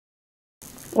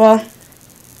Well,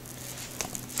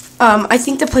 I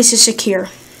think the place is secure.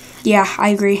 Yeah, I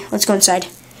agree. Let's go inside.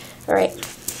 Alright.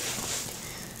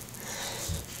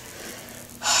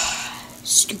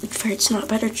 Stupid ferrets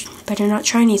better not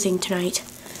try anything tonight.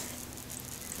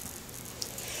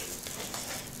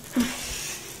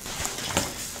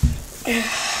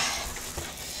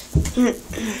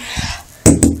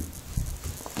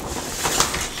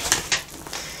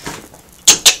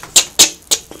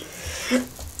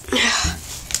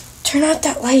 Turn out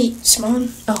that light,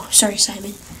 Simone. Oh, sorry,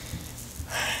 Simon.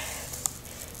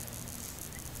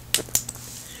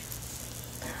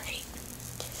 Alright.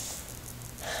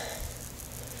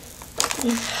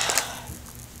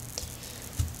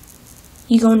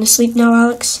 You going to sleep now,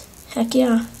 Alex? Heck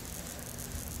yeah.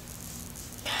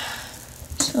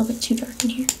 It's a little bit too dark in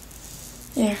here.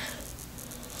 There.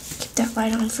 Keep that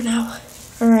light on for now.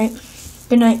 Alright.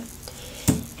 Good night.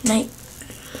 Good night.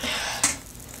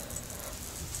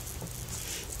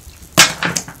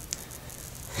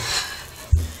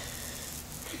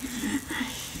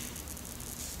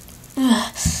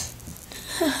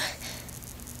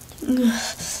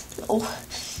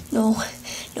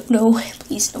 No,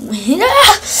 please don't.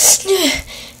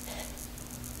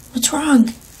 What's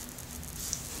wrong?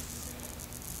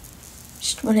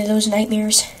 Just one of those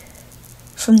nightmares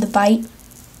from the bite.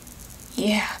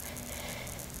 Yeah.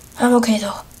 I'm okay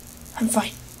though. I'm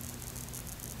fine.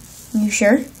 You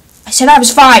sure? I said I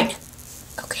was fine.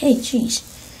 Okay, jeez.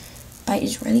 Bite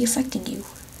is really affecting you.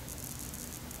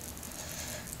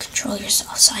 Control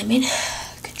yourself, Simon.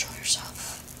 Control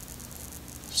yourself.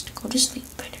 Just go to sleep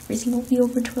and everything will be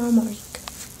over tomorrow morning.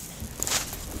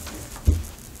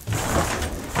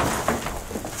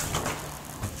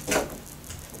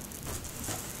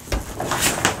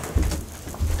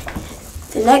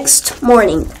 The next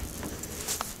morning.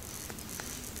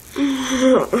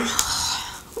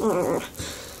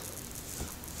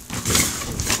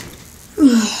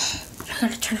 I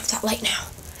gotta turn off that light now.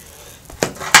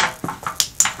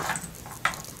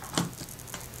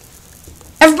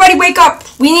 Everybody wake up!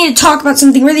 We need to talk about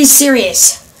something really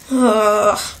serious.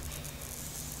 I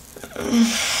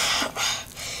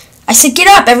said get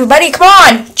up, everybody, come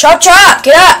on! Chop chop,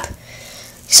 get up!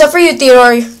 Except for you,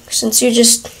 Theodore, since you're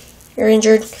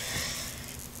injured.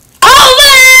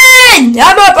 Alvin!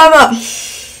 I'm up!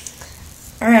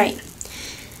 Alright.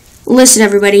 Listen,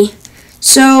 everybody.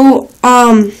 So,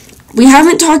 we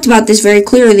haven't talked about this very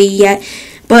clearly yet,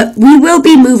 but we will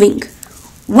be moving.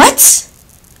 What?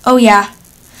 Oh, yeah.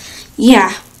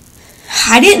 Yeah.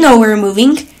 I didn't know we were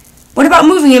moving. What about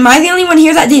moving? Am I the only one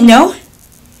here that didn't know?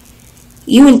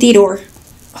 You and Theodore.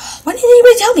 Why didn't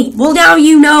anybody tell me? Well, now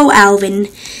you know, Alvin.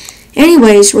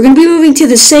 Anyways, we're going to be moving to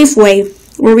the Safeway,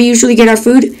 where we usually get our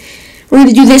food. We're going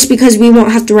to do this because we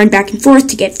won't have to run back and forth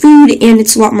to get food, and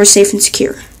it's a lot more safe and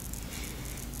secure.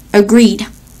 Agreed.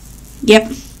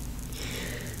 Yep.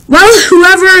 Well,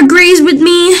 whoever agrees with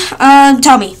me,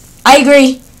 tell me. I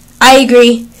agree. I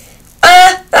agree.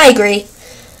 I agree.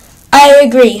 I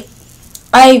agree.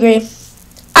 I agree.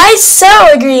 I so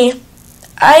agree.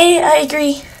 I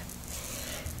agree.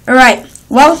 Alright,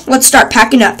 well, let's start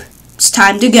packing up. It's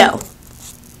time to go.